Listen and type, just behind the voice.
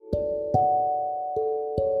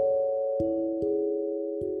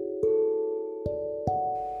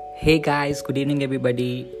Hey guys, good evening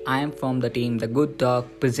everybody. I am from the team The Good Talk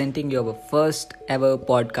presenting you our first ever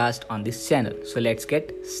podcast on this channel. So let's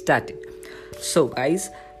get started. So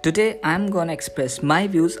guys, today I am gonna express my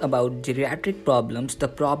views about geriatric problems, the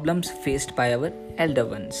problems faced by our elder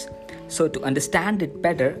ones. So to understand it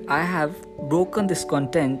better, I have broken this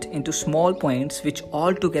content into small points which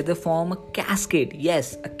all together form a cascade.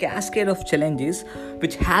 Yes, a cascade of challenges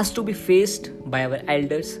which has to be faced by our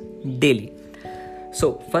elders daily.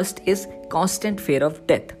 So, first is constant fear of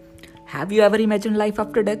death. Have you ever imagined life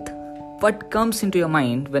after death? What comes into your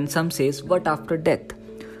mind when some says, "What after death?"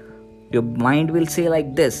 Your mind will say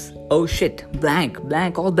like this, "Oh shit, blank,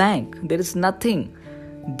 all blank. There is nothing."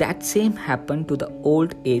 That same happened to the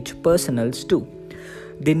old age personals too.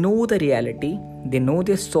 They know the reality, they know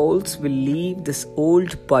their souls will leave this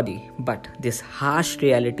old body, but this harsh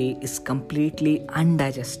reality is completely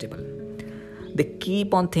undigestible. They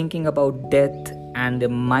keep on thinking about death and their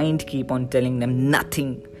mind keep on telling them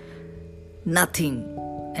nothing,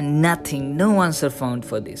 no answer found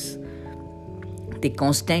for this. They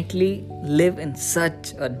constantly live in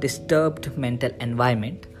such a disturbed mental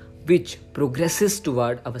environment, which progresses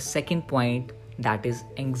toward our second point, that is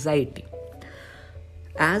anxiety.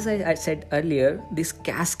 As I said earlier, this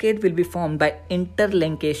cascade will be formed by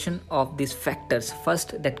interlinkation of these factors.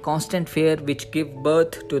 First, that constant fear which give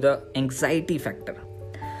birth to the anxiety factor.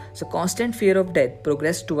 So constant fear of death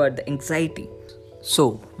progressed toward the anxiety.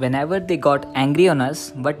 So whenever they got angry on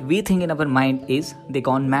us, what we think in our mind is they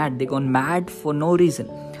gone mad for no reason.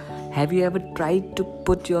 Have you ever tried to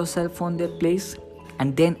put yourself on their place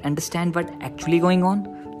and then understand what actually going on?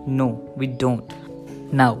 No, we don't.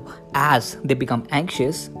 Now, as they become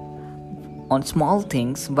anxious on small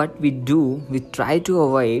things, what we do, we try to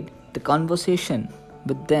avoid the conversation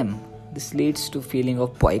with them. This leads to feeling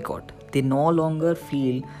of boycott. They no longer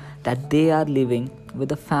feel that they are living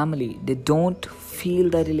with a family. They don't feel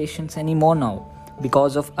the relations anymore now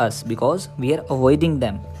because of us, because we are avoiding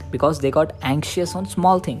them, because they got anxious on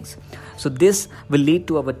small things. So this will lead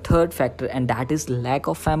to our third factor, and that is lack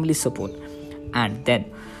of family support. And then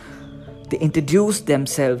they introduce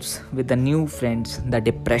themselves with the new friends, the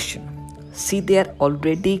depression. See, they are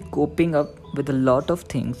already coping up with a lot of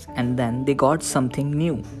things and then they got something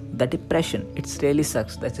new, the depression. It really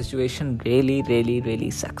sucks. The situation really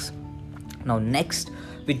sucks. Now next,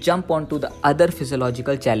 we jump on to the other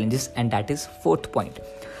physiological challenges, and that is fourth point.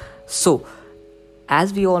 So,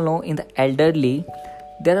 as we all know, in the elderly,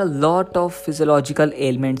 there are a lot of physiological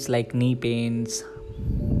ailments like knee pains,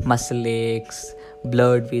 muscle aches,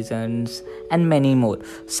 blurred visions, and many more.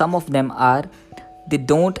 Some of them are they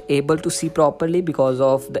don't able to see properly because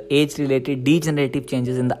of the age-related degenerative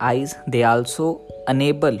changes in the eyes. They are also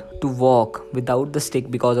unable to walk without the stick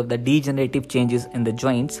because of the degenerative changes in the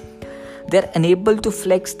joints. They are unable to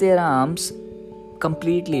flex their arms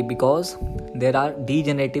completely because there are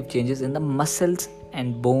degenerative changes in the muscles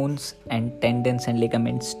and bones and tendons and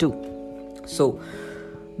ligaments too. So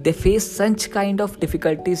they face such kind of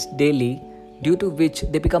difficulties daily, due to which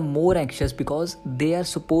they become more anxious because they are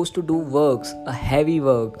supposed to do works, heavy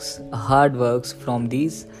works, hard works from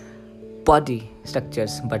these body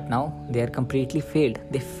structures, but now they are completely failed.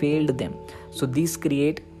 They failed them. So these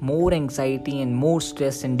create more anxiety and more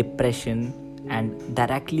stress and depression, and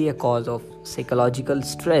directly a cause of psychological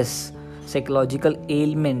stress, psychological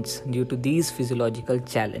ailments due to these physiological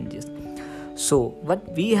challenges. So what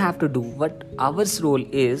we have to do, what our role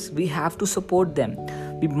is, we have to support them.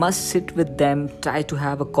 We must sit with them, try to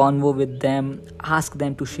have a convo with them, ask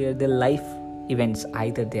them to share their life events,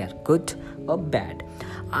 either they are good or bad.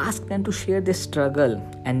 Ask them to share their struggle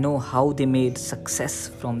and know how they made success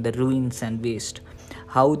from the ruins and waste,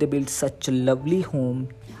 how they built such a lovely home,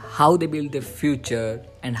 how they built their future,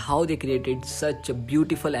 and how they created such a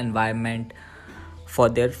beautiful environment for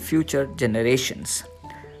their future generations.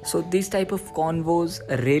 So these type of convos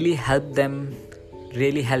really help them,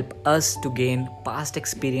 really help us to gain past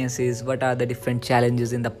experiences. What are the different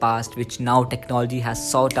challenges in the past which now technology has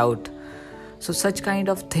sought out? So such kind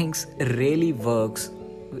of things really works.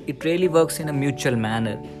 It really works in a mutual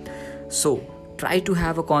manner. So try to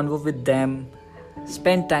have a convo with them,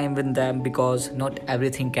 spend time with them, because not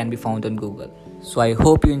everything can be found on Google. So I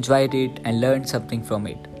hope you enjoyed it and learned something from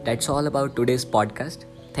it. That's all about today's podcast.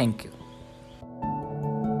 Thank you.